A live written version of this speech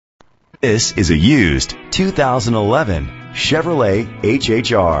This is a used 2011 Chevrolet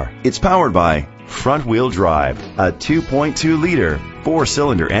HHR. It's powered by front-wheel drive, a 2.2-liter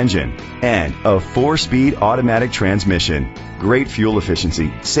four-cylinder engine, and a 4-speed automatic transmission. Great fuel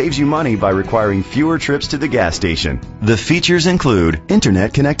efficiency saves you money by requiring fewer trips to the gas station. The features include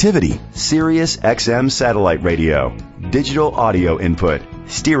internet connectivity, Sirius XM satellite radio, digital audio input,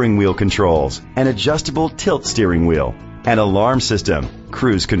 steering wheel controls, an adjustable tilt steering wheel, an alarm system,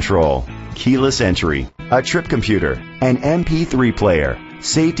 cruise control, keyless entry, a trip computer, an MP3 player.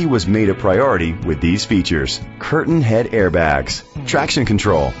 Safety was made a priority with these features: curtain head airbags, traction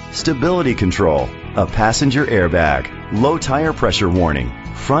control, stability control, a passenger airbag, low tire pressure warning,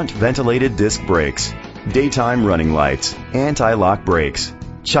 front ventilated disc brakes, daytime running lights, anti-lock brakes,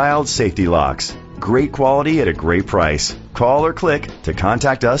 child safety locks. Great quality at a great price. Call or click to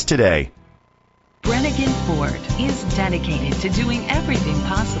contact us today. Brenengen Ford is dedicated to doing everything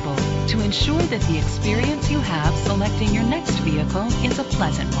possible to ensure that the experience you have selecting your next vehicle is a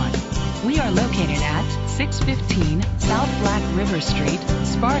pleasant one. We are located at 615 South Black River Street,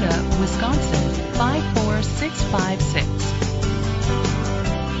 Sparta, Wisconsin 54656.